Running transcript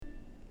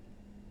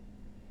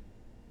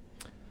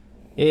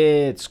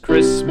It's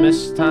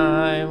Christmas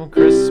time,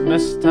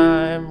 Christmas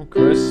time,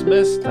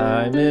 Christmas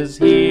time is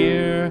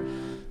here.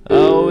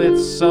 Oh,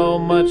 it's so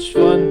much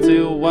fun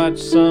to watch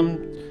some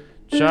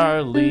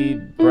Charlie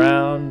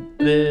Brown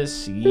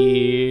this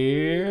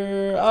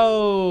year.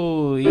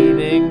 Oh,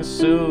 eating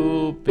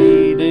soup,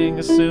 we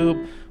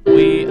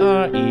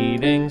are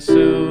eating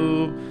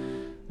soup.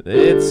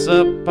 It's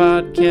a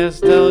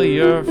podcast, tell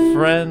your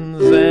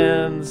friends,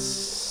 and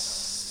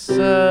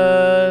Santa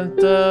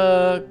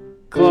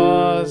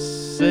Claus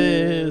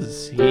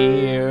is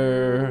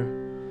here.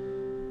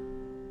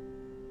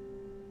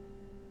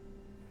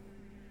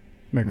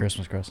 Merry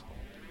Christmas, Chris.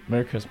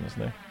 Merry Christmas,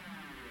 Nick.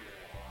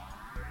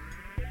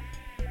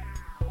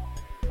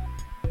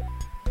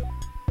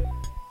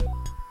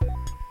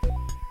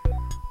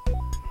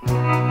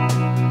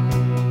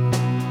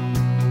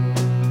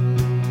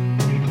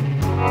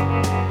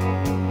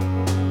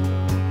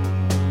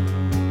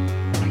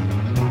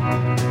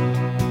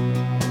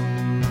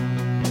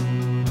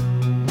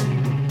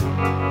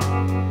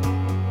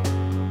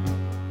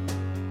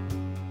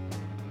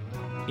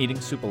 Eating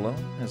Soup Alone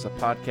is a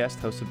podcast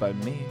hosted by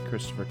me,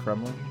 Christopher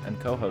Crumlin, and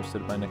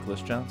co-hosted by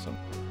Nicholas Johnson.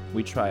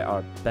 We try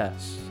our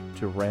best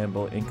to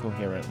ramble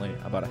incoherently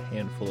about a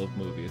handful of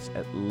movies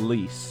at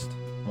least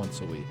once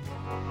a week.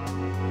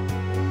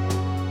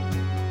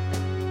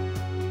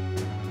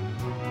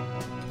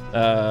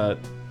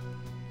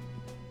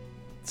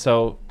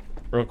 So,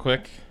 real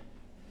quick,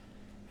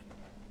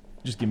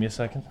 just give me a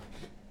second.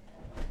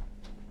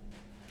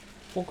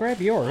 Well, grab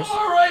yours.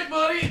 All right,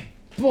 buddy.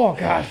 Oh,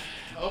 God.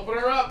 Open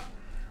her up.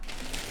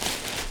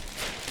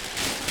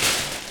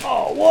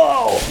 Oh,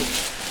 whoa.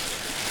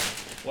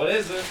 What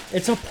is it?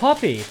 It's a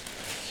puppy.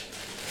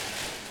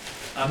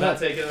 I'm not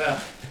taking it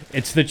out.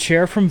 It's the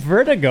chair from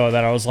Vertigo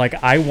that I was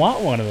like, I want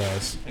one of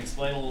those.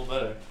 Explain a little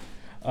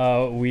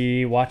better.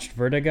 We watched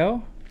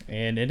Vertigo,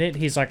 and in it,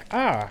 he's like,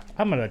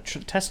 I'm going to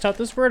test out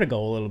this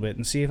Vertigo a little bit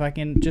and see if I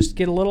can just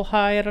get a little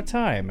high at a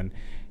time. And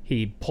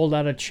he pulled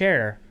out a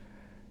chair,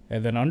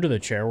 and then under the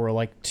chair were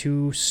like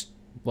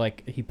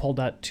he pulled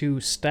out two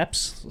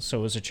steps, so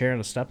it was a chair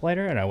and a step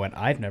ladder, and I went,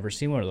 I've never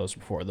seen one of those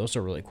before. Those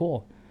are really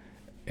cool.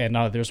 And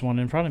now there's one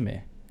in front of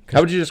me.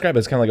 How would you describe it?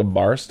 It's kind of like a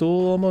bar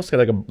stool almost,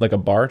 like a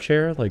bar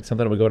chair, like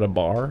something that would go to a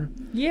bar.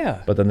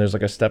 Yeah. But then there's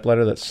like a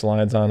stepladder that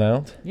slides on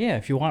out. Yeah,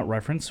 if you want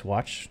reference,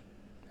 watch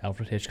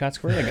Alfred Hitchcock's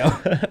Vertigo.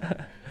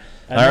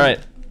 All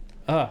right.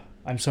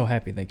 I'm so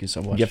happy. Thank you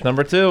so much. Gift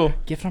number 2.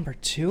 Gift number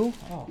 2?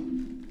 Oh.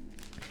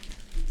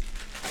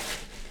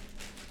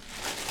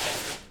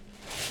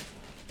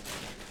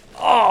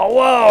 Oh,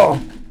 whoa!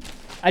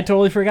 I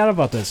totally forgot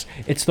about this.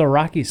 It's the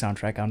Rocky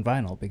soundtrack on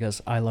vinyl because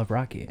I love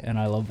Rocky and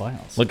I love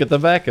vinyls. Look at the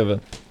back of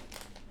it.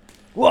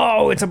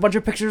 Whoa, it's a bunch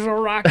of pictures of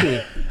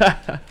Rocky.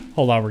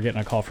 Hold on, we're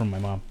getting a call from my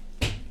mom.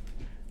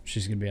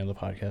 She's going to be on the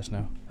podcast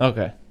now.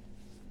 Okay.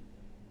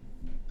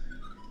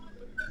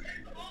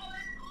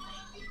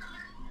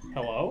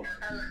 Hello?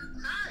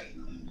 Hi.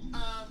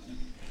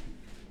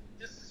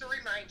 This is a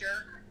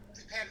reminder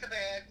to pack a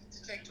bag,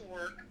 to take to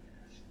work,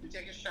 to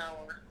take a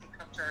shower, and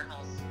come to our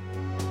house.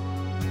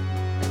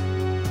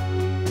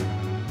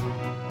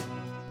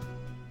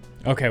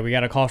 Okay, we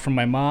got a call from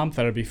my mom.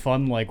 Thought it'd be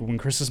fun, like when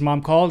Chris's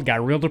mom called,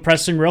 got real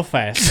depressing real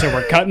fast, so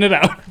we're cutting it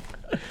out.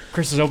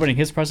 Chris is opening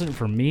his present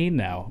for me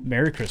now.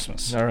 Merry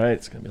Christmas. All right,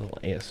 it's going to be a little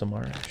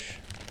ASMR-ish.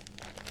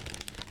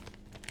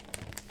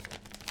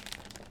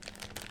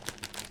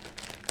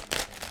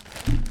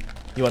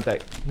 You want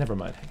that? Never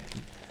mind.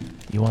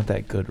 You want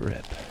that good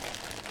rip.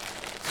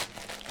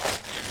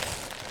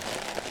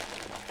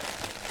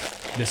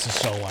 This is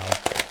so loud.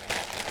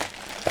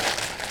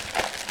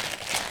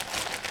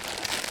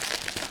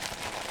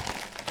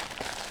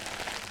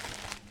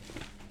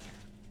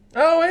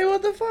 Oh, hey,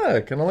 what the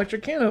fuck? An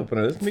electric can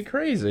opener. This is going to be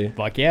crazy.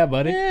 Fuck yeah,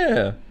 buddy.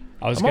 Yeah.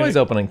 I'm always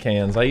opening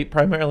cans. I eat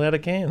primarily out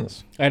of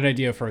cans. I had an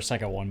idea for a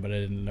second one, but I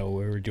didn't know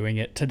we were doing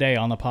it today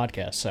on the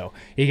podcast. So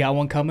you got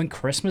one coming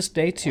Christmas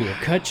Day too.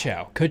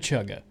 Ka-chow.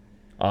 Ka-chugga.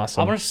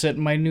 Awesome. I'm going to sit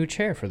in my new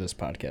chair for this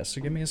podcast,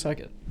 so give me a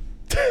second.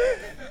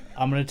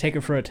 I'm going to take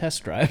it for a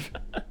test drive.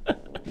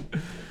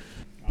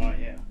 Oh,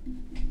 yeah.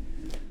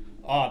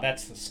 Oh,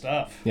 that's the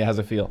stuff. Yeah, how's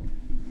it feel?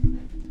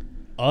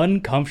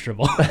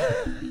 Uncomfortable.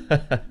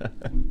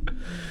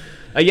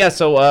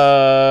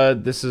 So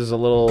this is a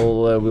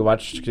little, we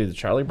watched the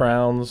Charlie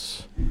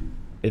Browns.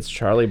 It's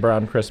Charlie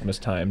Brown Christmas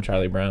time,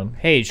 Charlie Brown.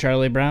 Hey,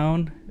 Charlie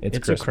Brown.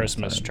 It's a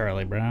Christmas, time.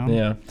 Charlie Brown.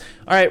 Yeah.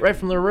 All right, right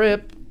from the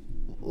rip.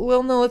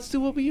 Well, no, let's do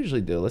what we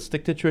usually do. Let's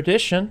stick to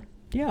tradition.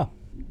 Yeah.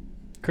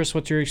 Chris,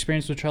 what's your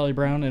experience with Charlie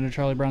Brown and a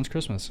Charlie Brown's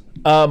Christmas?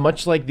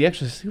 Much like The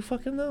Exorcist, who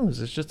fucking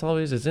knows? It's just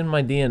always, it's in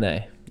my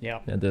DNA. Yeah.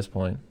 At this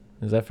point.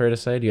 Is that fair to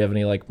say? Do you have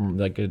any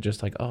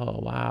just oh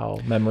wow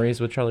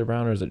memories with Charlie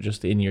Brown, or is it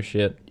just in your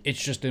shit?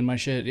 It's just in my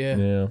shit, yeah.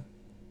 Yeah,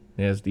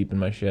 it's deep in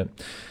my shit.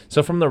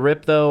 So from the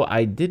rip though,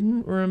 I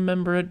didn't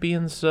remember it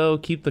being so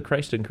keep the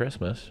Christ in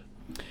Christmas.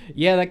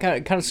 Yeah, that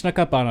kind of snuck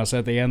up on us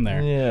at the end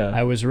there. Yeah.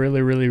 I was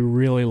really, really,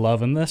 really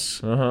loving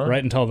this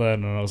right until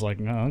then, and I was like,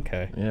 oh,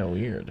 okay. Yeah,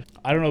 weird.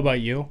 I don't know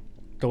about you.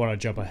 Don't want to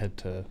jump ahead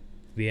to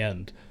the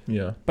end.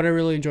 Yeah. But I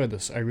really enjoyed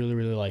this. I really,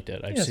 really liked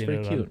it. I've Yeah, it's seen very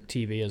it on cute.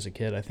 TV as a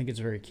kid. I think it's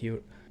very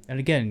cute. And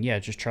again, yeah,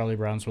 just Charlie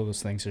Brown's one of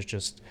those things that's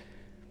just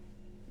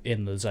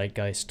in the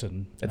zeitgeist.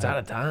 And It's out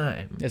of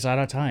time. It's out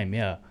of time,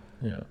 yeah.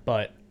 Yeah.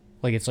 But,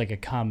 like, it's like a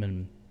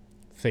common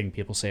thing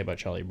people say about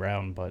Charlie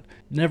Brown, but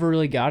never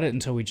really got it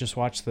until we just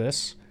watched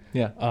this.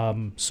 Yeah.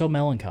 So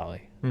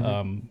melancholy.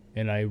 Mm-hmm.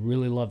 And I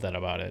really love that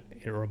about it.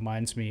 It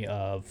reminds me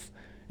of,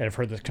 and I've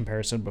heard this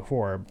comparison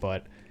before,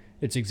 but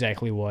it's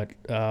exactly what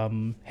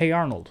Hey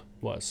Arnold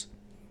was.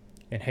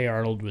 And Hey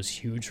Arnold was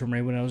huge for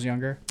me when I was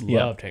younger.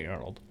 Yeah. Loved Hey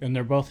Arnold. And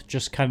they're both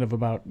just kind of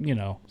about,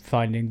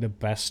 finding the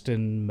best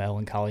in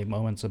melancholy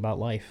moments about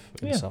life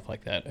and stuff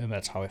like that. And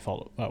that's how I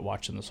felt about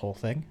watching this whole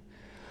thing.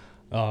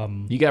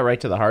 You got right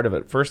to the heart of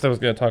it. First, I was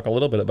going to talk a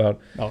little bit about...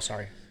 Oh,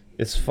 sorry.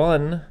 It's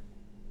fun,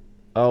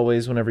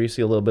 always, whenever you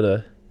see a little bit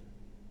of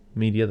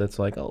media that's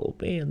like, oh,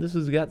 man, this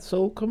has got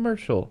so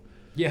commercial.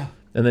 Yeah.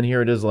 And then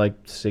here it is, like,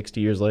 60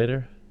 years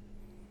later.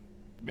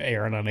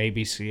 Airing on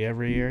ABC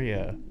every year,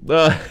 yeah.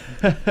 But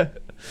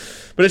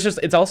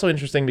it's also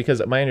interesting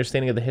because my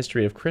understanding of the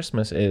history of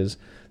Christmas is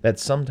that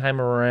sometime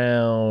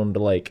around,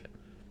 like,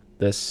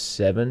 the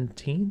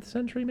 17th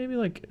century, maybe,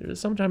 like,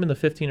 sometime in the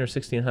 15 or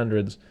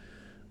 1600s,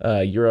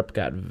 Europe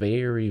got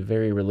very,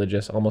 very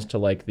religious, almost to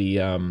like the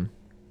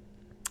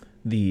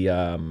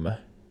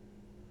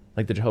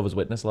Jehovah's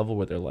Witness level,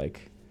 where they're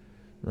like,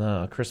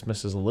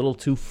 Christmas is a little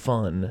too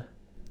fun.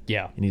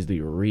 Yeah. It needs to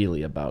be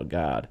really about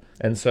God.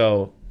 And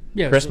so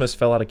Yeah, Christmas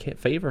fell out of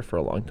favor for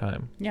a long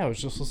time. Yeah, I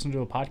was just listening to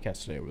a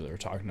podcast today where they were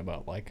talking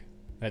about, like,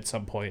 at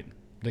some point,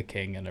 the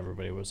king and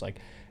everybody was like,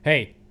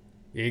 hey,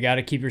 you got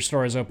to keep your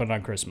stores open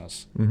on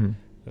Christmas. Mm-hmm.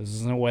 This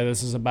isn't what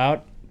this is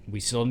about. We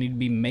still need to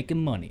be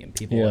making money. And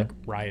people, Yeah. like,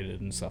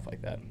 rioted and stuff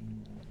like that.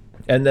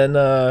 And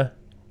then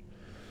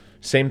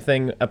same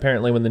thing,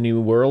 apparently, when the New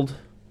World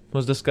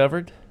was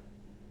discovered.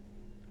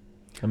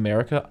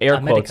 America. Air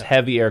America. quotes,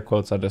 heavy air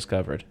quotes on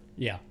discovered.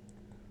 Yeah.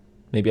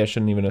 Maybe I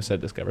shouldn't even have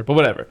said discovered, but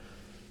whatever.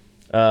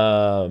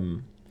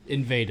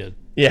 Invaded.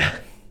 Yeah.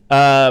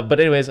 But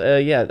anyways,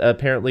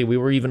 apparently we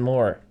were even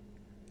more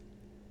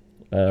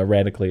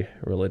radically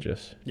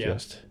religious.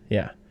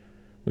 Yeah.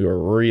 We were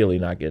really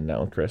not getting down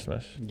with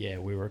Christmas. Yeah,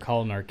 we were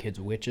calling our kids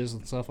witches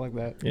and stuff like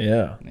that.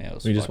 Yeah. Yeah, it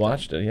was We just fucked up.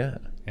 watched it, yeah.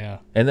 Yeah.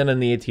 And then in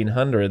the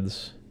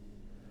 1800s,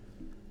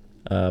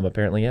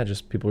 apparently,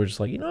 just people were just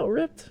like,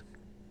 ripped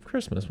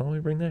Christmas. Why don't we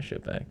bring that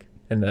shit back?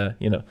 And,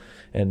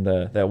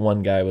 that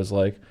one guy was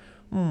like,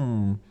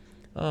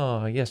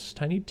 yes,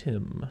 Tiny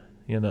Tim,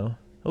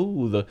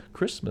 Oh, the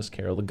Christmas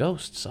Carol, the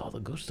ghosts. Oh, the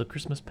ghost of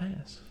Christmas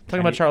Past.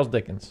 Talking about Charles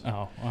Dickens.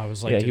 Oh, I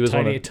was like, Yeah, he was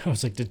one I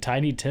was like, did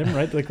Tiny Tim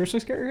write the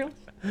Christmas Carol?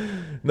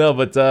 No,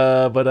 but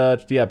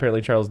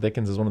apparently Charles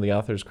Dickens is one of the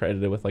authors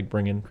credited with like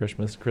bringing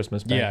Christmas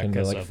back Yeah, into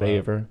 'cause like of,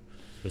 favor.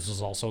 This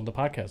is also in the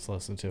podcast I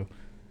listened to.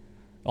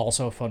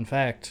 Also, a fun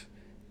fact.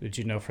 Did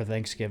you know for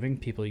Thanksgiving,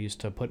 people used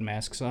to put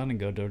masks on and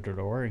go door to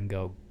door and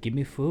go, give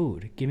me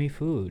food, give me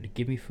food,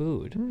 give me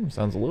food.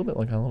 Sounds a little bit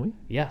like Halloween.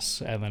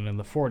 Yes, and then in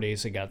the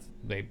 40s,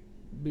 they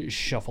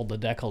shuffled the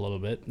deck a little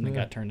bit, and it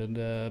got turned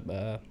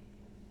into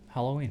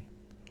Halloween.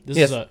 This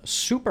Yes. is a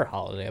super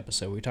holiday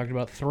episode. We talked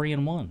about 3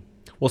 in 1.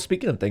 Well,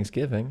 speaking of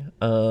Thanksgiving,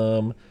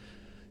 we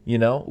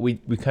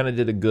kind of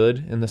did a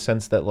good in the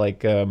sense that like,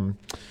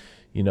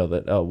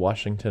 that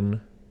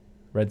Washington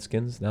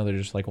Redskins, now they're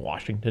just like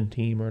Washington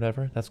team or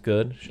whatever. That's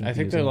good. Shouldn't I be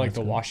think they're using like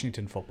the mascot.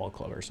 Washington Football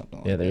Club or something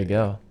like Yeah, that. there you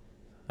go.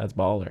 That's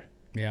baller.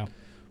 Yeah.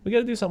 We got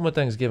to do something with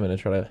Thanksgiving to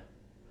try to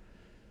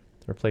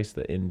replace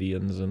the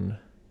Indians and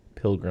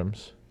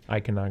Pilgrims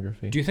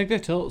iconography. Do you think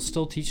they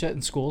still teach that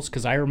in schools?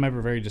 Because I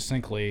remember very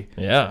distinctly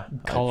Yeah,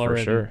 color for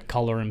and sure.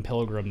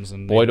 pilgrims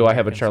and Boy, do I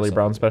have a Americans and Charlie stuff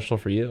Brown like that. special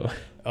for you.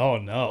 Oh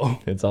no!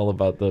 It's all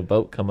about the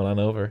boat coming on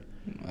over,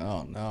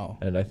 Oh no!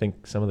 and I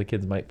think some of the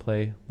kids might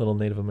play little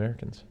Native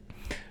Americans.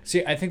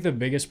 See, I think the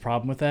biggest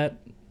problem with that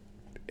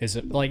is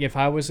it like if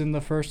I was in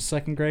the first,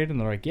 second grade and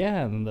they're like,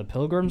 yeah, and the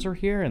pilgrims are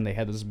here and they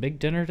had this big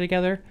dinner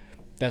together.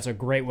 That's a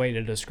great way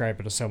to describe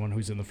it to someone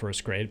who's in the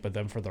first grade. But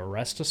then for the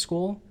rest of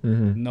school,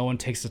 no one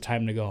takes the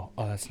time to go,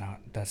 oh, that's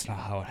not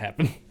how it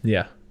happened.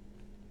 Yeah,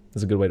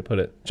 that's a good way to put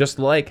it. Just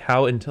like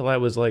how until I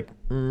was like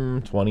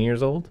 20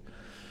 years old,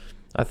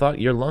 I thought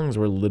your lungs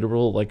were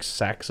literal like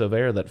sacks of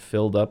air that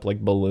filled up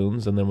like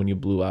balloons, and then when you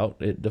blew out,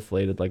 it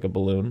deflated like a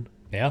balloon.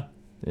 Yeah.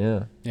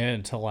 Yeah. Yeah,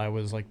 until I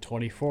was like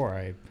 24,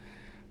 I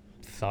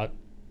thought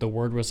the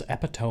word was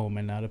epitome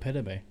and not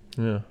epitome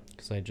Yeah.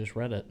 because I just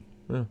read it.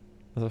 Yeah.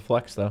 That's a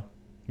flex though.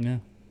 Yeah.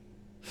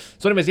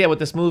 So anyways, yeah, with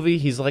this movie,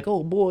 he's like,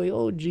 oh boy,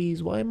 oh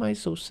geez, why am I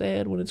so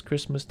sad when it's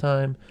Christmas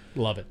time?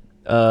 Love it.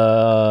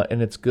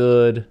 And it's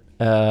good.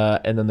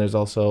 And then there's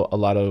also a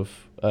lot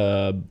of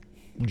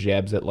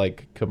jabs at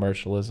like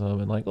commercialism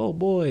and like, oh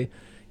boy,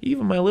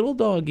 even my little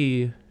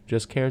doggy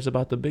just cares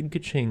about the big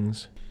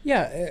ka-chings.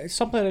 Yeah, it's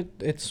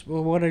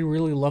what I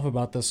really love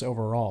about this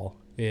overall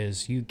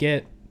is you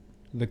get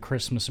the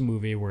Christmas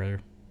movie where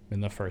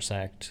in the first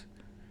act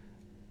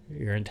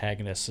your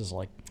antagonist is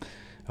like,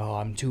 oh,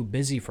 I'm too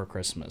busy for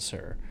Christmas,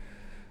 or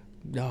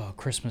oh,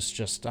 Christmas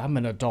just, I'm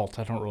an adult.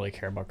 I don't really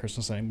care about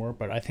Christmas anymore.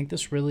 But I think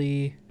this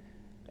really,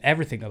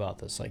 everything about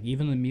this, like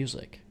even the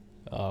music.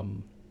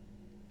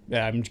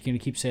 Yeah, I'm just going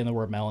to keep saying the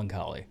word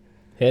melancholy.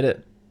 Hit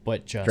it.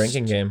 But just.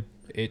 Drinking game.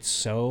 It's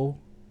so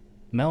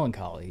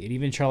melancholy. And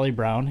even Charlie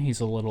Brown, he's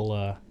a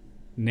little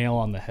nail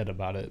on the head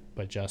about it.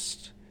 But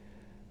just,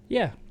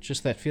 yeah,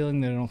 just that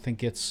feeling that I don't think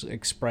gets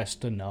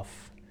expressed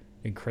enough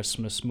in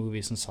Christmas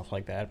movies and stuff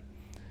like that.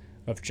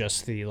 Of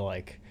just the,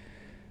 like,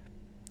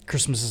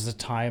 Christmas is a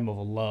time of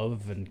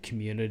love and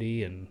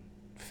community and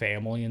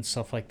family and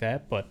stuff like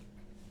that. But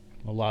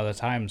a lot of the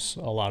times,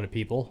 a lot of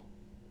people,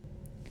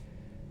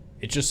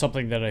 it's just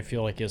something that I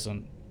feel like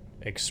isn't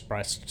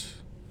expressed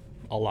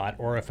a lot,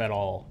 or if at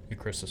all, in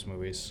Christmas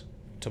movies,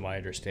 to my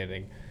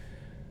understanding.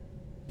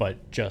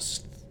 But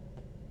just,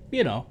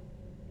 you know,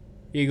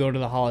 you go to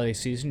the holiday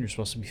season, you're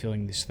supposed to be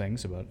feeling these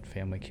things about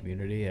family,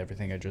 community,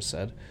 everything I just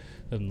said,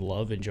 and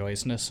love and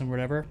joyousness and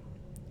whatever.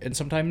 And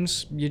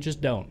sometimes you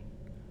just don't.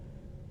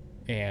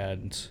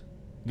 And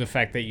the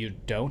fact that you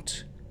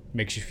don't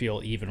makes you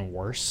feel even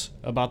worse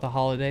about the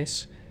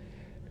holidays.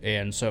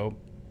 And so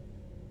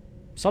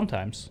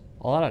sometimes,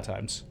 a lot of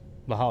times,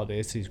 the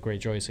holidays, these great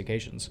joyous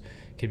occasions,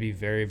 can be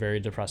very, very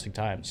depressing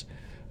times.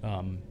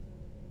 And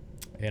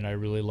I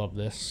really love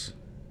this.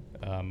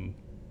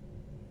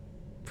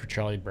 For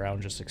Charlie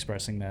Brown just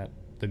expressing that,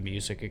 the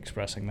music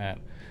expressing that.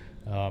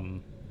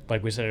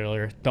 Like we said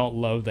earlier, don't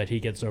love that he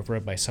gets over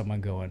it by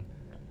someone going,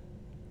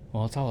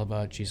 well, it's all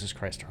about Jesus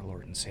Christ, our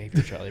Lord and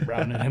Savior, Charlie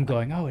Brown, and him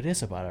going, oh, it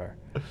is about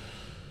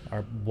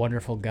our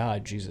wonderful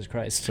God, Jesus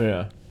Christ.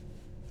 Yeah.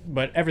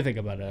 But everything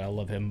about it, I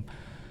love him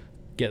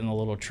getting a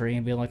little tree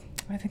and being like,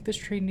 I think this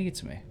tree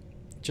needs me.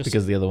 Just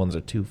Because the other ones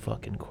are too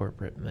fucking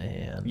corporate,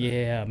 man.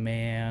 yeah,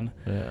 man.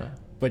 Yeah.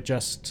 But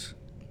just,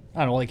 I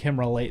don't know, like him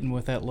relating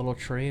with that little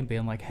tree and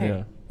being like, hey,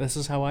 Yeah. this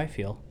is how I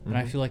feel. And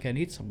I feel like I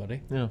need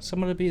somebody. Yeah.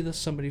 Someone to be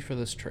somebody for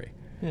this tree.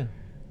 Yeah.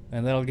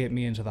 And that'll get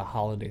me into the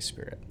holiday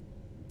spirit.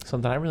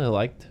 Something I really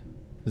liked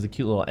is the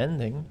cute little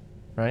ending,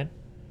 right?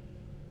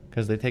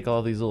 Because they take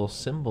all these little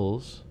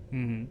symbols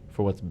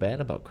for what's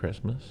bad about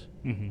Christmas,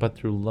 but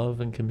through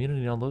love and community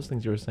and all those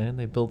things you were saying,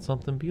 they build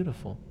something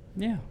beautiful.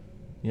 Yeah.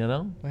 You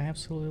know? I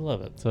absolutely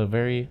love it. It's a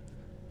very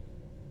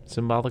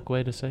symbolic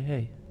way to say,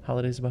 hey,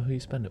 holiday's about who you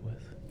spend it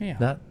with. Yeah.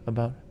 Not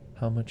about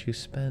how much you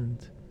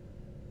spend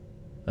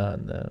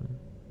on them.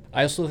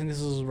 I also think this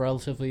is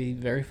relatively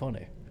very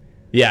funny.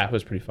 Yeah, it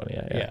was pretty funny.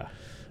 Yeah.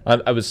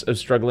 I was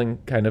struggling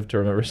kind of to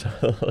remember some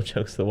of the little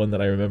jokes. The one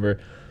that I remember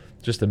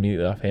just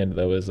immediately offhand,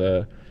 though, is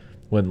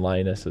when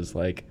Linus is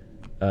like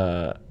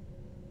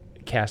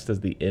cast as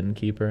the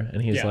innkeeper,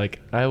 and he's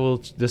like, I will,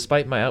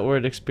 despite my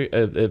outward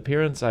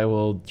appearance, I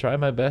will try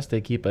my best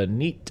to keep a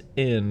neat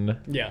inn.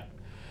 Yeah.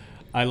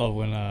 I love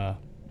when,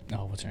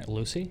 what's her name?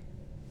 Lucy?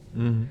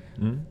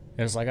 Mm-hmm.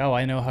 It's like, oh,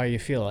 I know how you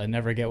feel. I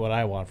never get what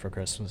I want for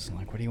Christmas. I'm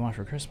like, what do you want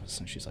for Christmas?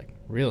 And she's like,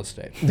 real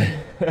estate.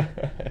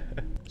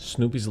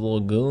 Snoopy's a little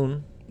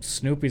goon.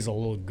 Snoopy's a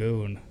little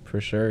goon. For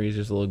sure. He's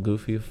just a little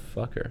goofy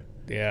fucker.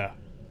 Yeah.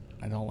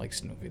 I don't like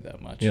Snoopy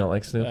that much. You don't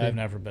like Snoopy? I've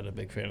never been a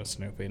big fan of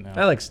Snoopy, no.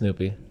 I like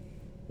Snoopy.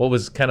 What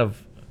was kind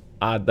of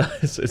odd, though,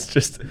 is it's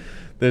just,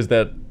 there's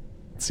that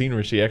scene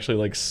where she actually,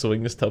 like,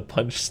 swings to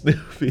punch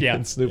Snoopy,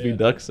 and Snoopy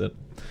ducks it,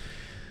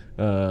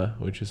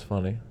 which is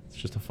funny. It's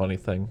just a funny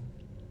thing.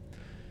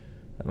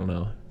 I don't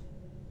know.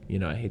 You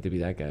know, I hate to be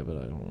that guy, but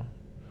I don't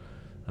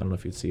know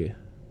if you'd see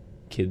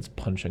kids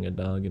punching a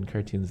dog in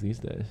cartoons these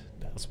days.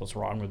 That's what's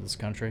wrong with this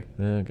country.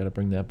 Yeah, gotta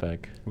bring that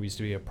back. We used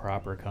to be a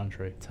proper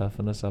country.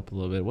 Toughen us up a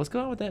little bit. What's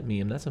going on with that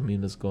meme? That's a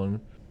meme that's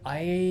going...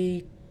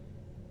 I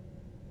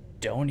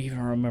don't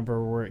even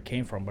remember where it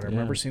came from, but I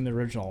remember seeing the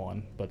original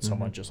one. But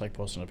someone just like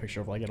posting a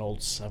picture of like an old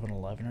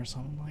 7-Eleven or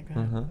something like that.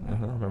 I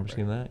remember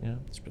seeing that, yeah.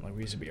 It's been like,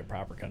 we used to be a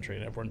proper country,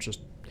 and everyone's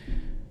just...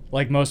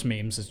 Like most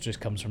memes, it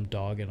just comes from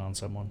dogging on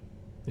someone.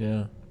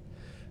 Yeah.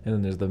 And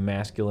then there's the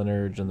masculine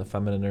urge and the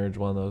feminine urge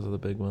one. Those are the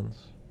big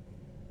ones.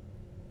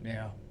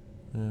 Yeah.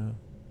 Yeah.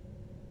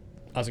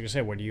 I was going to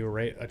say, what do you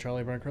rate a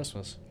Charlie Brown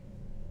Christmas?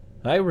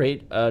 I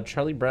rate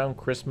Charlie Brown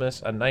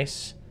Christmas a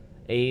nice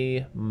A-.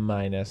 I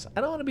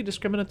don't want to be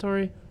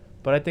discriminatory,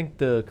 but I think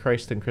the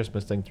Christ and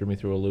Christmas thing threw me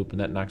through a loop, and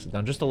that knocks it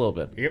down just a little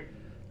bit. Yep.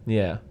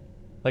 Yeah.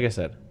 Like I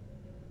said.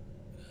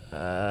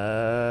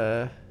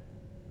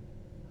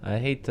 I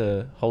hate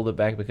to hold it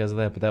back because of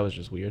that, but that was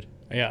just weird.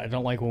 Yeah, I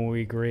don't like when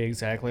we agree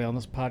exactly on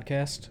this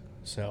podcast.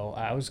 So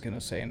I was going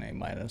to say an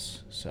A-.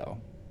 So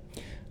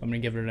I'm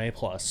going to give it an A+.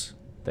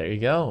 There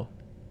you go.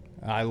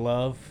 I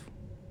love...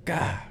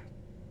 God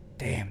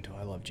damn, do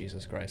I love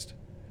Jesus Christ.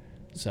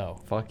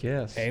 So... Fuck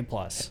yes. A+.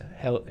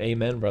 Hell,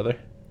 amen, brother.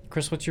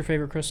 Chris, what's your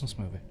favorite Christmas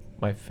movie?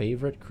 My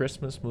favorite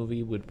Christmas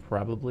movie would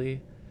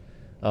probably...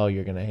 Oh,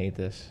 you're going to hate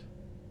this.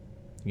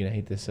 You're going to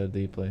hate this so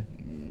deeply.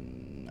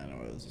 I know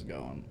where this is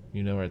going.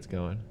 You know where it's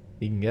going.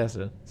 You can guess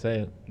it. Say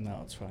it.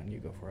 No, it's fine. You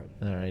go for it.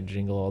 All right,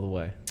 Jingle All the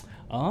Way.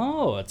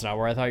 Oh, that's not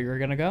where I thought you were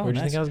going to go. Where do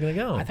you think I was going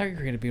to go? I thought you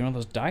were going to be one of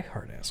those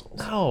diehard assholes.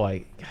 No,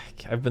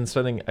 I've been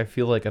spending, I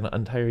feel like, an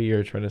entire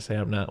year trying to say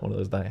I'm not one of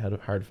those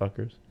die-hard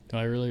fuckers.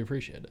 I really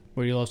appreciate it.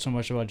 What do you love so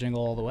much about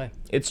Jingle All the Way?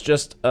 It's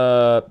just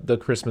the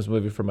Christmas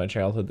movie from my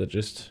childhood that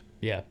just,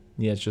 Yeah.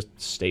 yeah, it's just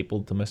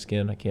stapled to my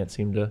skin. I can't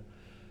seem to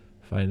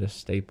find a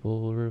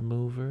staple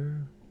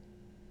remover.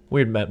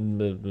 Weird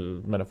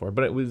metaphor,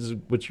 but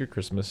what's your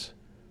Christmas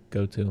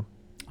go-to?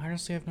 I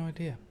honestly have no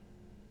idea.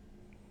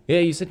 Yeah,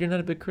 you said you're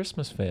not a big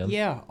Christmas fan.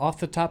 Yeah, off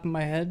the top of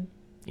my head,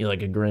 You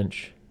like a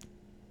Grinch.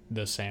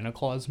 the Santa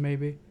Claus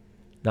maybe.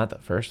 Not the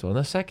first one.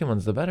 The second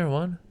one's the better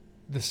one.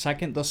 The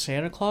second, the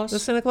Santa Claus? The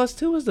Santa Claus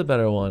 2 is the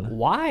better one.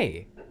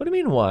 Why? What do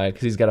you mean why?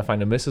 Because he's got to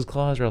find a Mrs.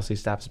 Claus or else he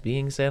stops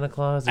being Santa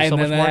Claus. There's so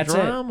And much then more that's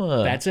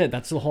drama. it. That's it.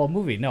 That's the whole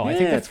movie. No, I Yeah,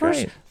 think it's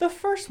great. the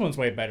first one's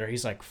way better.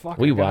 He's like, fuck.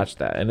 We I gotta- watched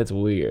that, and it's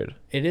weird.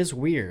 It is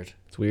weird,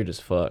 It's weird as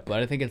fuck.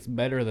 but I think it's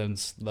better than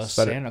the It's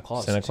better- Santa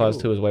Claus. Santa Claus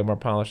 2 is way more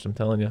polished, I'm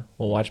telling you.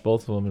 We'll watch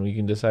both of them, and you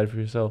can decide for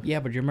yourself.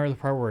 Yeah, but you remember the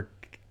part where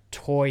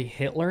toy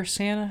Hitler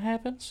Santa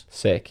happens?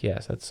 Sick,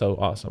 yes. That's so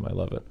awesome. I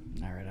love it.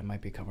 All right, I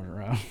might be coming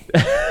around.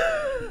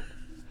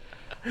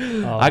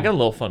 I got a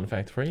little fun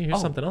fact for you. Here's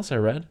Oh. something else I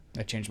read.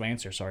 I changed my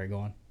answer. Sorry, go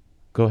on.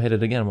 Go hit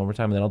it again one more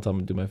time, and then I'll tell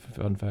them to do my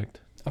fun fact.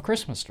 A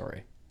Christmas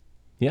Story.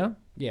 Yeah?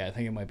 Yeah, I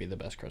think it might be the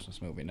best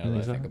Christmas movie now You that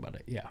I think so? think about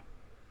it. Yeah.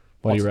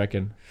 What do you Also-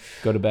 reckon?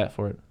 Go to bat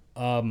for it.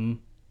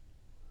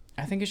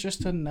 I think it's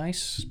just a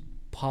nice,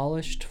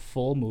 polished,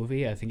 full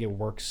movie. I think it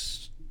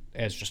works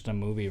as just a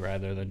movie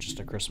rather than just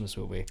a Christmas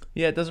movie.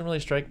 Yeah, it doesn't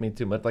really strike me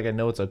too much. Like, I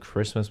know it's a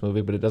Christmas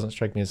movie, but it doesn't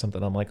strike me as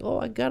something I'm like, oh,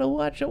 I gotta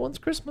watch it once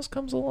Christmas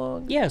comes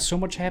along. Yeah, so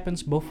much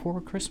happens before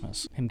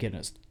Christmas. Him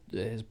getting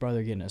his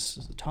brother getting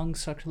his tongue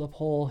stuck to the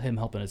pole, him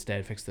helping his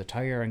dad fix the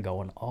tire and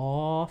going,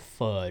 "Aw,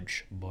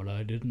 fudge." But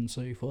I didn't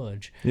say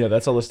fudge. Yeah,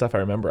 that's all the stuff I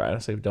remember. I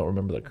honestly don't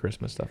remember the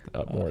Christmas stuff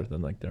more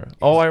than like there.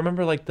 Oh, I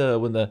remember like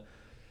when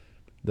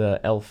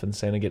the elf and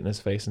Santa get in his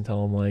face and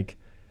tell him like,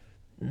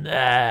 nah,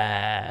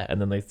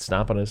 and then they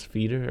stomp on his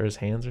feet or his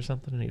hands or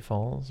something, and he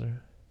falls.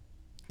 Or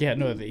Yeah,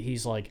 no,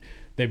 he's like,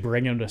 they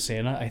bring him to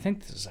Santa. I think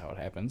this is how it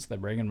happens. They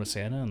bring him to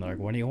Santa and they're like,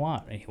 "What do you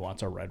want?" And he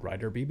wants a Red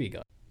Ryder BB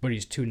gun. But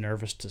he's too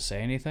nervous to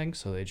say anything,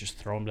 so they just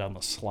throw him down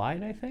the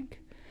slide, I think.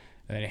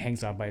 And then he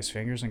hangs out by his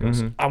fingers and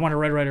goes, "I want a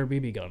Red Ryder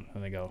BB gun."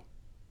 And they go,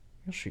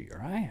 "You'll shoot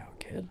your eye out,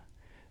 kid."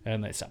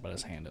 And they step on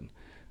his hand and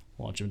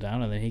launch him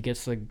down, and then he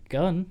gets the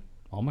gun,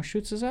 almost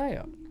shoots his eye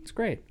out. It's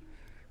great.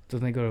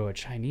 Then they go to a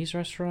Chinese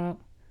restaurant,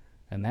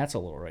 and that's a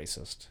little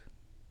racist.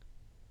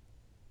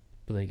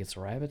 But then he gets a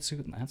rabbit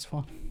suit, and that's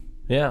fun.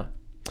 yeah.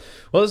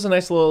 Well, this is a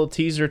nice little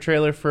teaser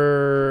trailer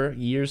for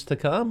years to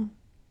come.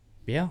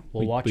 Yeah,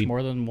 we'll We- watch we-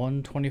 more than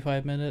one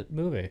 25-minute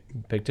movie.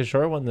 Picked a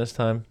short one this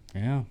time.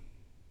 Yeah.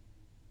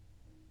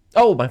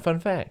 Oh, my fun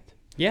fact.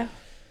 Yeah.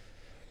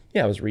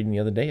 Yeah, I was reading the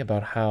other day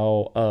about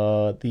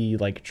how the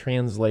like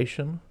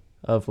translation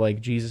of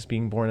like Jesus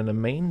being born in a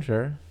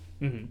manger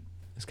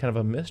is kind of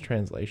a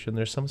mistranslation.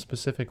 There's some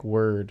specific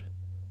word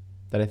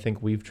that I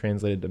think we've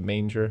translated to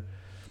manger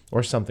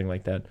or something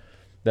like that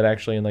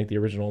actually in like the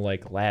original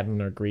like Latin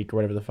or Greek or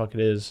whatever the fuck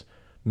it is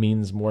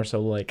means more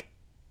so like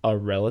a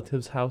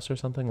relative's house or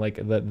something. Like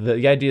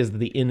the idea is that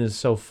the inn is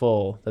so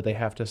full that they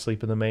have to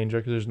sleep in the manger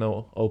because there's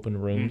no open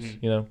rooms,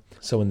 you know.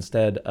 So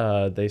instead,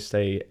 they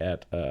stay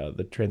at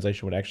the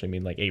translation would actually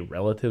mean like a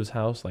relative's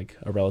house, like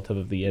a relative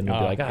of the inn would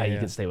be like, you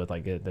can stay with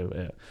like it.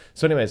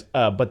 So anyways,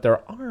 but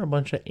there are a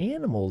bunch of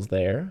animals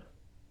there.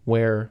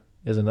 Where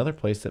is another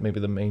place that maybe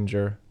the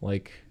manger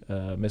like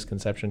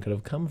misconception could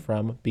have come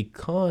from,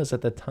 because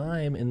at the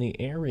time in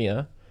the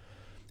area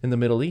in the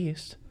Middle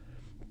East,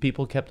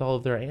 people kept all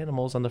of their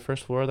animals on the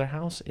first floor of their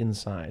house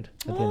inside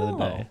at the end of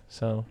the day.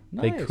 So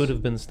they nice. could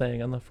have been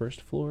staying on the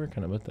first floor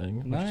kind of a thing.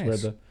 Which Nice.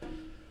 is where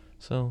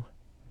so,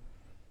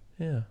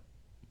 yeah.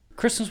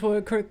 Christmas.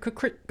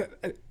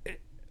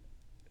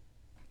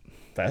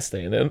 That's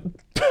staying in.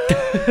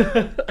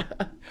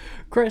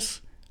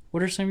 Chris,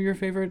 what are some of your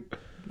favorite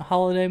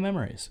holiday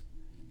memories?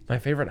 My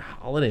favorite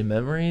holiday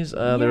memories?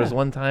 There was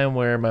one time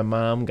where my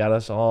mom got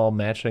us all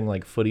matching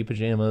like footy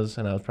pajamas,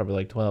 and I was probably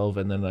like 12,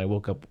 and then I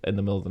woke up in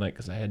the middle of the night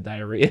because I had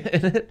diarrhea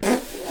in it.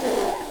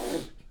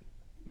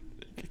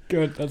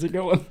 Good. That's a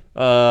good one.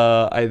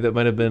 That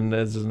might have been,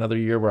 this is another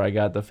year where I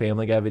got the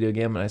Family Guy video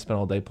game, and I spent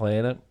all day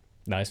playing it.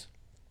 Nice.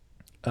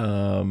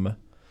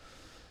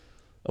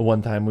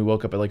 One time we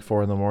woke up at like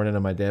 4 a.m,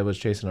 and my dad was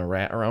chasing a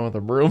rat around with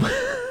a broom.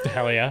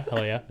 Hell yeah.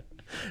 Hell yeah.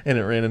 And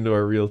it ran into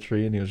our real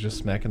tree, and he was just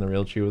smacking the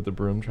real tree with the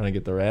broom trying to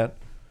get the rat.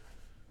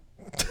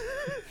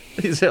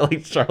 These are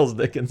like Charles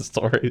Dickens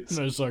stories.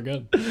 They're so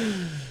good.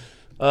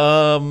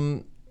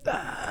 Other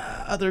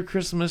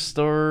Christmas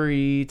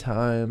story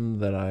time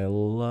that I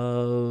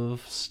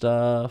love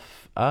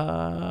stuff.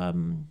 Oh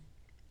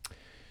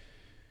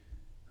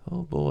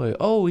boy.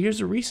 Oh, here's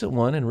a recent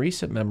one in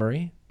recent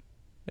memory.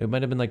 It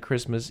might have been like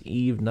Christmas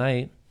Eve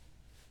night.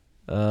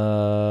 My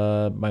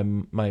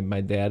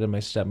dad and my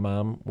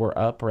stepmom were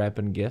up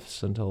wrapping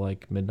gifts until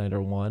like midnight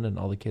or 1, and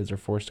all the kids are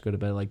forced to go to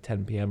bed at like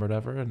 10 p.m. or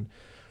whatever. And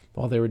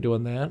while they were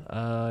doing that,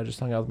 I just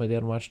hung out with my dad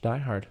and watched Die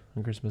Hard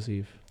on Christmas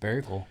Eve.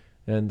 Very cool.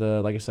 And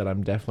like I said,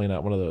 I'm definitely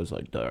not one of those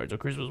like Die Hard's a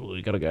Christmas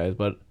movie kind of guys,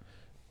 but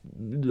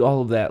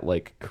all of that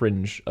like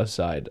cringe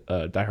aside,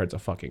 Die Hard's a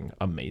fucking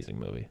amazing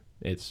movie.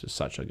 It's just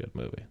such a good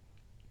movie.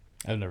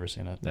 I've never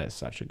seen it. That's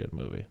such a good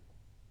movie.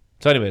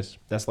 So anyways,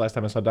 that's the last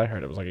time I saw Die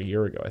Hard. It was like a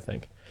year ago, I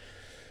think.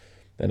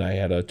 And I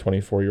had a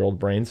 24-year-old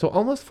brain, so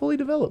almost fully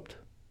developed.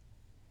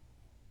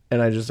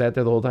 And I just sat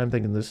there the whole time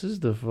thinking, this is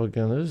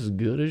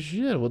good as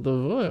shit. What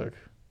the fuck?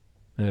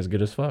 And it's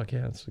good as fuck.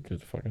 Yeah, it's a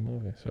good fucking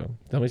movie. So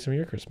tell me some of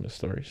your Christmas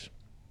stories.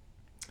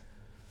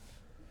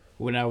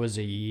 When I was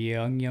a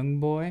young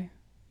boy,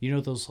 you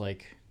know those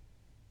like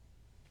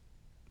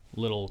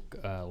little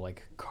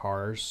like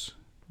cars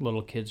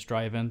little kids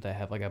drive in that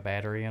have like a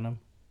battery in them?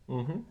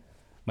 Mm-hmm.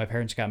 My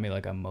parents got me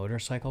like a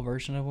motorcycle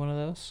version of one of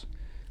those.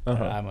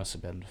 Uh-huh. I must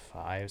have been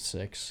 5,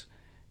 6,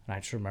 and I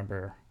just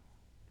remember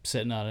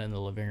sitting on it in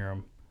the living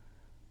room,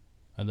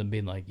 and then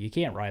being like, "You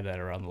can't ride that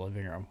around the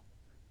living room,"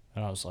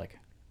 and I was like,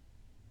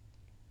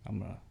 "I'm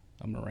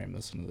gonna ram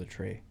this into the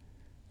tree,"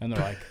 and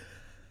they're like,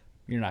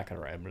 "You're not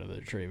gonna ram it into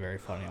the tree." Very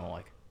funny. I'm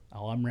like,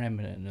 "Oh, I'm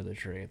ramming it into the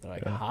tree." They're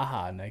like,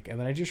 "Ha, Nick," and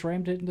then I just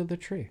rammed it into the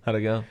tree. How'd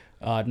it go?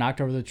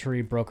 Knocked over the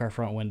tree, broke our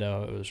front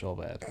window. It was real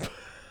bad.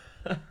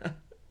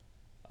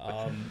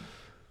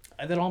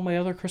 And then all my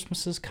other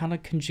Christmases kind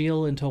of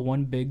congeal into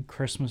one big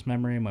Christmas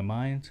memory in my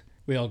mind.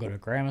 We all go to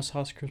Grandma's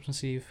house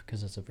Christmas Eve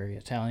because it's a very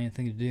Italian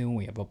thing to do. And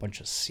we have a bunch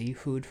of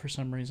seafood for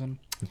some reason.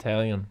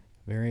 Italian.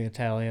 Very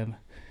Italian.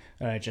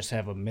 And I just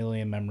have a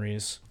million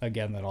memories,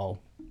 again, that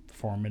all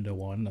form into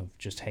one of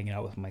just hanging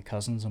out with my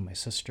cousins and my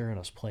sister and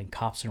us playing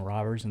cops and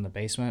robbers in the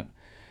basement.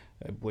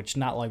 Which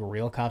not like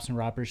real cops and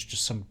robbers,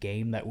 just some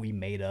game that we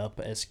made up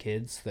as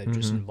kids that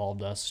just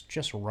involved us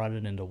just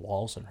running into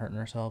walls and hurting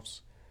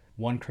ourselves.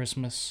 One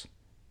Christmas,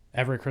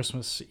 every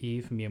Christmas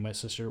Eve, me and my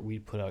sister,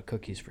 we'd put out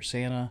cookies for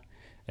Santa,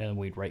 and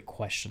we'd write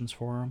questions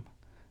for him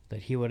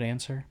that he would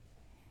answer.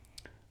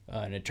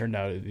 And it turned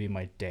out it would be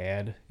my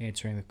dad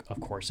answering of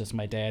course, it's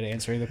my dad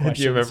answering the questions.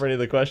 Do you remember any of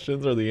the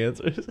questions or the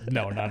answers?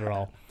 No, not at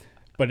all.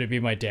 But it'd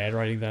be my dad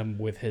writing them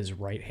with his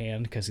right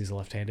hand because he's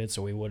left-handed,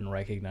 so we wouldn't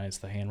recognize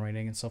the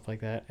handwriting and stuff like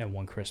that. And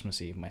one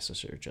Christmas Eve, my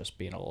sister, just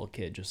being a little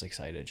kid, just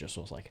excited, just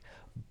was like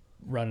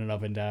running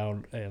up and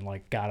down and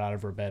like got out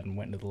of her bed and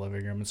went into the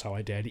living room and saw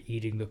my dad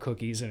eating the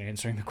cookies and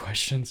answering the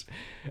questions.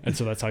 And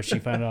so that's how she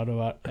found out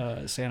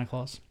about Santa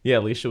Claus. Yeah,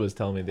 Alicia was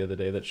telling me the other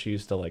day that she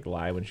used to like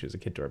lie when she was a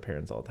kid to her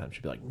parents all the time.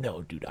 She'd be like,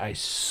 "No, dude, I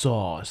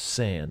saw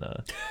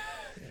Santa."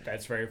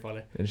 That's very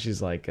funny. And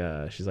she's like,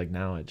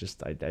 now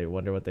I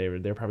wonder what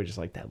they're probably just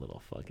like, that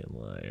little fucking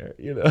liar,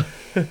 you know?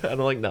 And I'm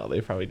like, no, they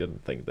probably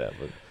didn't think that,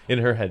 but in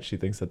her head, she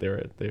thinks that they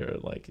were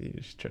like,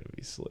 she's trying to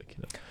be slick,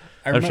 you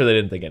know? I'm sure they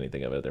didn't think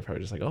anything of it. They're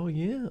probably just like, oh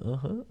yeah,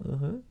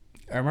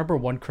 I remember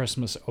one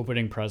Christmas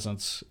opening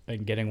presents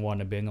and getting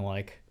one and being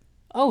like,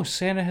 oh,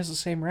 Santa has the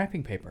same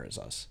wrapping paper as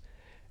us.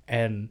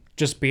 And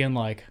just being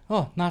like,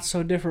 oh, not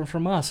so different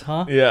from us,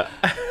 huh? Yeah.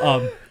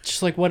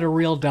 Just like what a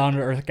real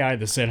down-to-earth guy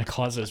the Santa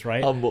Claus is,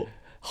 right?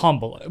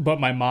 Humble. But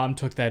my mom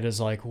took that as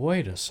like,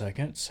 wait a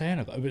second,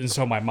 Santa Claus. And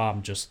so my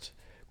mom just,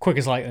 quick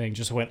as lightning,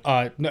 just went,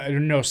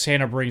 no,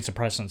 Santa brings the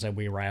presents and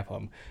we wrap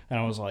them. And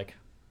I was like,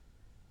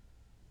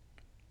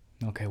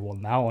 okay, well,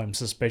 now I'm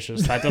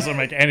suspicious. That doesn't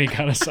make any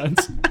kind of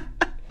sense.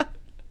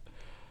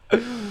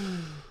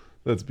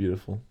 That's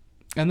beautiful.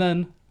 And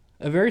then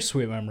a very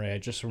sweet memory I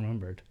just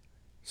remembered.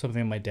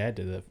 Something my dad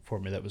did for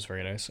me that was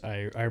very nice.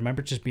 I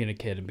remember just being a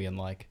kid and being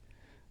like,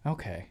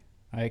 okay,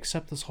 I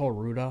accept this whole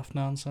Rudolph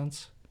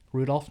nonsense.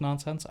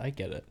 I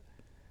get it.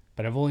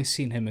 But I've only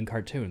seen him in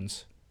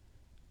cartoons.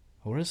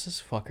 What does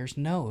this fucker's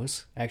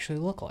nose actually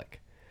look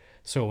like?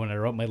 So when I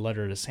wrote my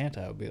letter to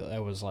Santa, I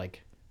was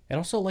like, I'd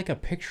also like a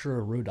picture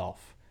of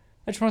Rudolph.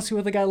 I just want to see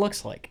what the guy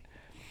looks like.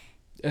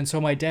 And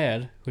so my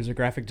dad, who's a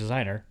graphic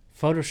designer,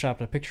 photoshopped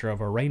a picture of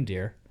a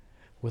reindeer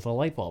with a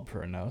light bulb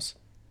for a nose.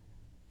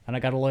 And I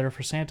got a letter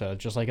for Santa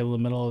just like in the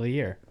middle of the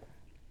year.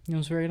 It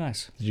was very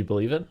nice. Did you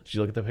believe it? Did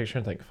you look at the picture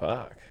and think,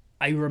 fuck?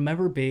 I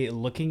remember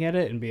looking at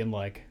it and being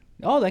like,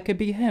 oh, that could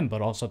be him.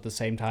 But also at the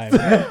same time,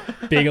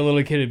 being a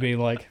little kid and being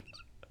like,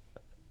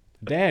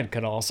 Dad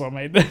could also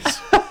made this.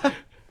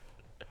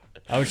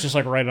 I was just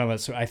like right on that.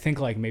 So I think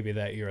like maybe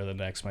that year or the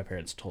next, my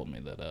parents told me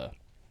that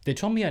they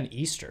told me on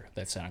Easter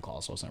that Santa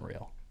Claus wasn't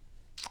real.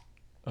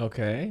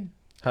 Okay.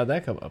 How'd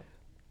that come up?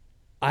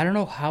 I don't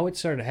know how it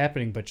started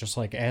happening, but just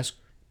like as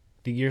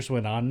the years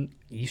went on,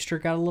 Easter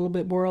got a little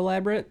bit more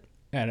elaborate,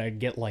 and I'd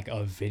get like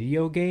a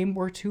video game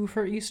or two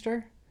for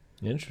Easter.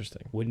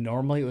 Interesting. When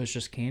normally it was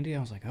just candy, I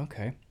was like,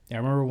 okay. I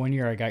remember one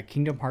year I got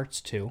Kingdom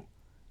Hearts 2.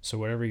 So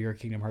whatever year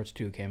Kingdom Hearts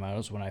 2 came out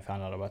was when I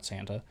found out about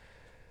Santa.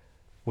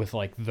 With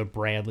like the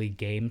Bradley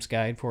Games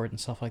guide for it and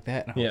stuff like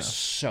that. And I was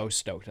so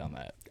stoked on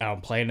that. And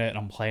I'm playing it.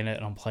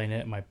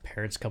 And my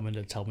parents come in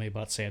to tell me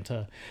about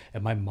Santa.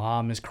 And my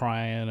mom is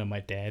crying. And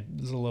my dad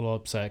is a little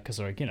upset because,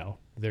 like, you know,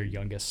 their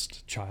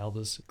youngest child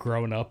is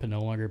growing up and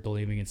no longer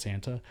believing in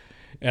Santa.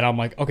 And I'm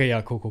like, okay, yeah,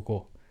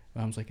 cool.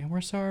 And I was like, and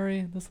we're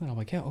sorry. I'm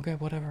like, yeah, okay,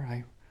 whatever.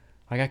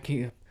 I got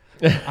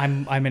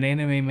I'm an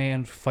anime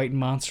man fighting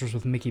monsters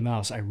with Mickey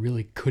Mouse. I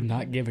really could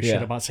not give a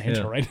shit about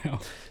Santa right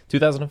now.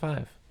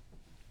 2005.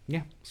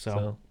 Yeah.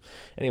 So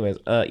anyways,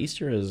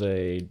 Easter is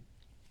a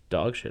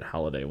dog shit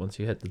holiday once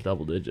you hit the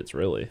double digits,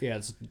 really. Yeah,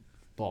 it's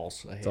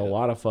balls. I hate It's a it.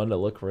 lot of fun to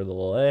look for the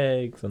little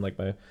eggs, and like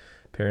my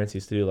parents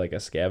used to do like a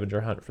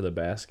scavenger hunt for the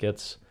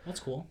baskets, That's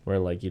cool. where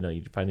like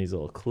you'd find these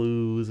little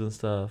clues and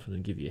stuff, and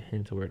then give you a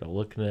hint of where to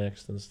look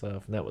next and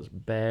stuff, and that was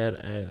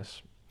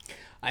badass.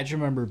 I just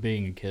remember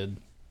being a kid.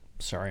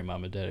 Sorry,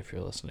 Mom and Dad, if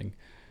you're listening,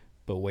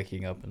 but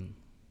waking up and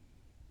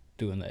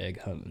doing the egg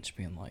hunt and just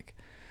being like,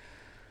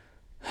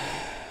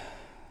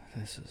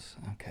 "This is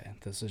okay.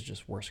 This is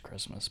just worse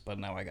Christmas." But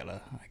now I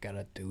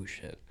gotta do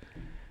shit.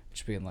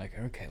 Just being like,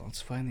 "Okay,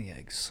 let's find the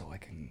eggs so I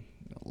can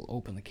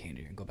open the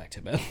candy and go back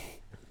to bed."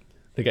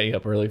 They got you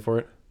up early for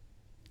it?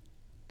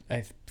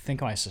 I think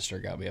my sister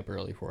got me up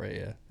early for it.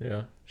 Yeah.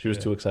 Yeah. She was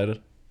Yeah. too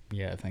excited?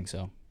 Yeah, I think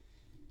so.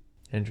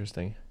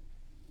 Interesting.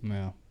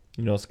 Yeah.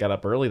 You know, it's got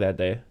up early that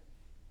day.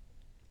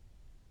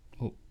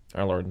 Who?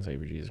 Our Lord and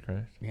Savior Jesus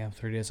Christ. Yeah,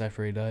 3 days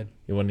after he died.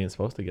 He wasn't even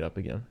supposed to get up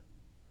again.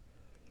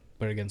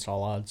 But against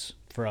all odds,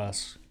 for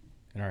us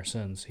and our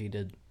sins, he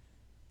did.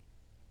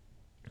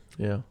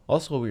 Yeah.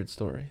 Also a weird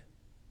story.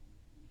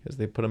 Because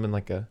they put him in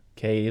like a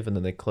cave, and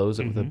then they close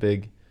it with a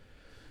big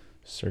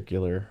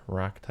circular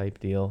rock type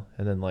deal.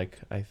 And then like,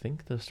 I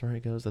think the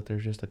story goes that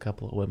there's just a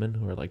couple of women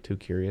who are like too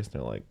curious.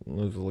 They're like,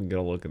 let's get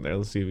a look in there.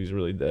 Let's see if he's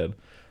really dead.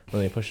 And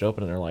they push it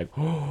open, and they're like,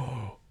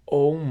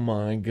 oh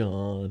my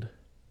God.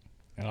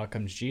 And out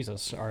comes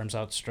Jesus, arms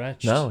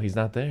outstretched. No, he's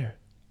not there.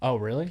 Oh,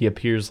 really? He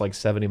appears like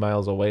 70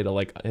 miles away to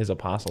like his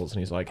apostles, and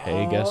he's like,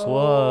 hey, guess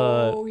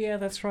what? Oh, yeah,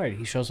 that's right.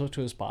 He shows up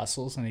to his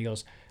apostles, and he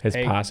goes... His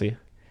hey, posse.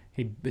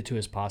 To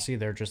his posse,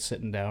 they're just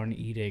sitting down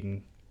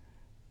eating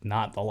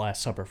not the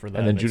Last Supper for them.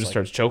 And then It's Judas like,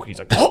 starts choking. He's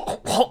like,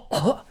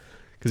 because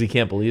he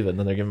can't believe it. And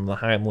then they're giving him the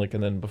Heimlich,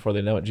 and then before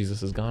they know it,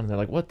 Jesus is gone. And they're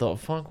like, what the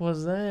fuck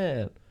was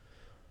that?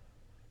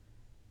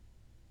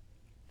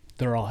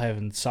 they're all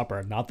having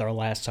supper. Not their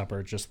Last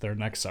Supper, just their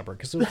next supper.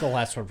 Because it was the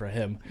last one for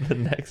him. The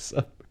next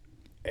supper.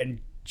 And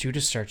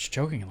Judas starts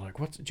choking. And like,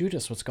 what's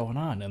going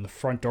on? And the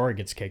front door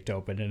gets kicked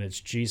open, and it's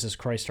Jesus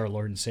Christ, our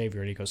Lord and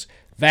Savior. And he goes,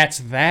 that's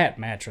that,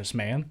 mattress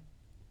man.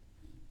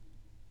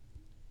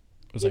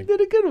 I was You like,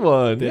 did a good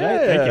one. Did yeah.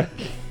 I? Thank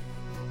you.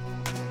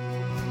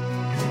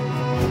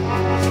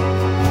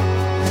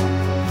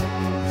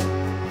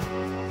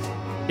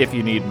 If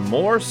you need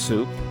more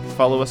soup,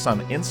 follow us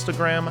on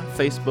Instagram,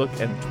 Facebook,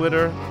 and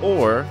Twitter,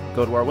 or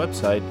go to our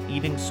website,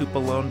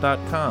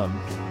 eatingsoupalone.com.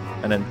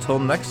 And until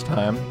next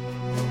time,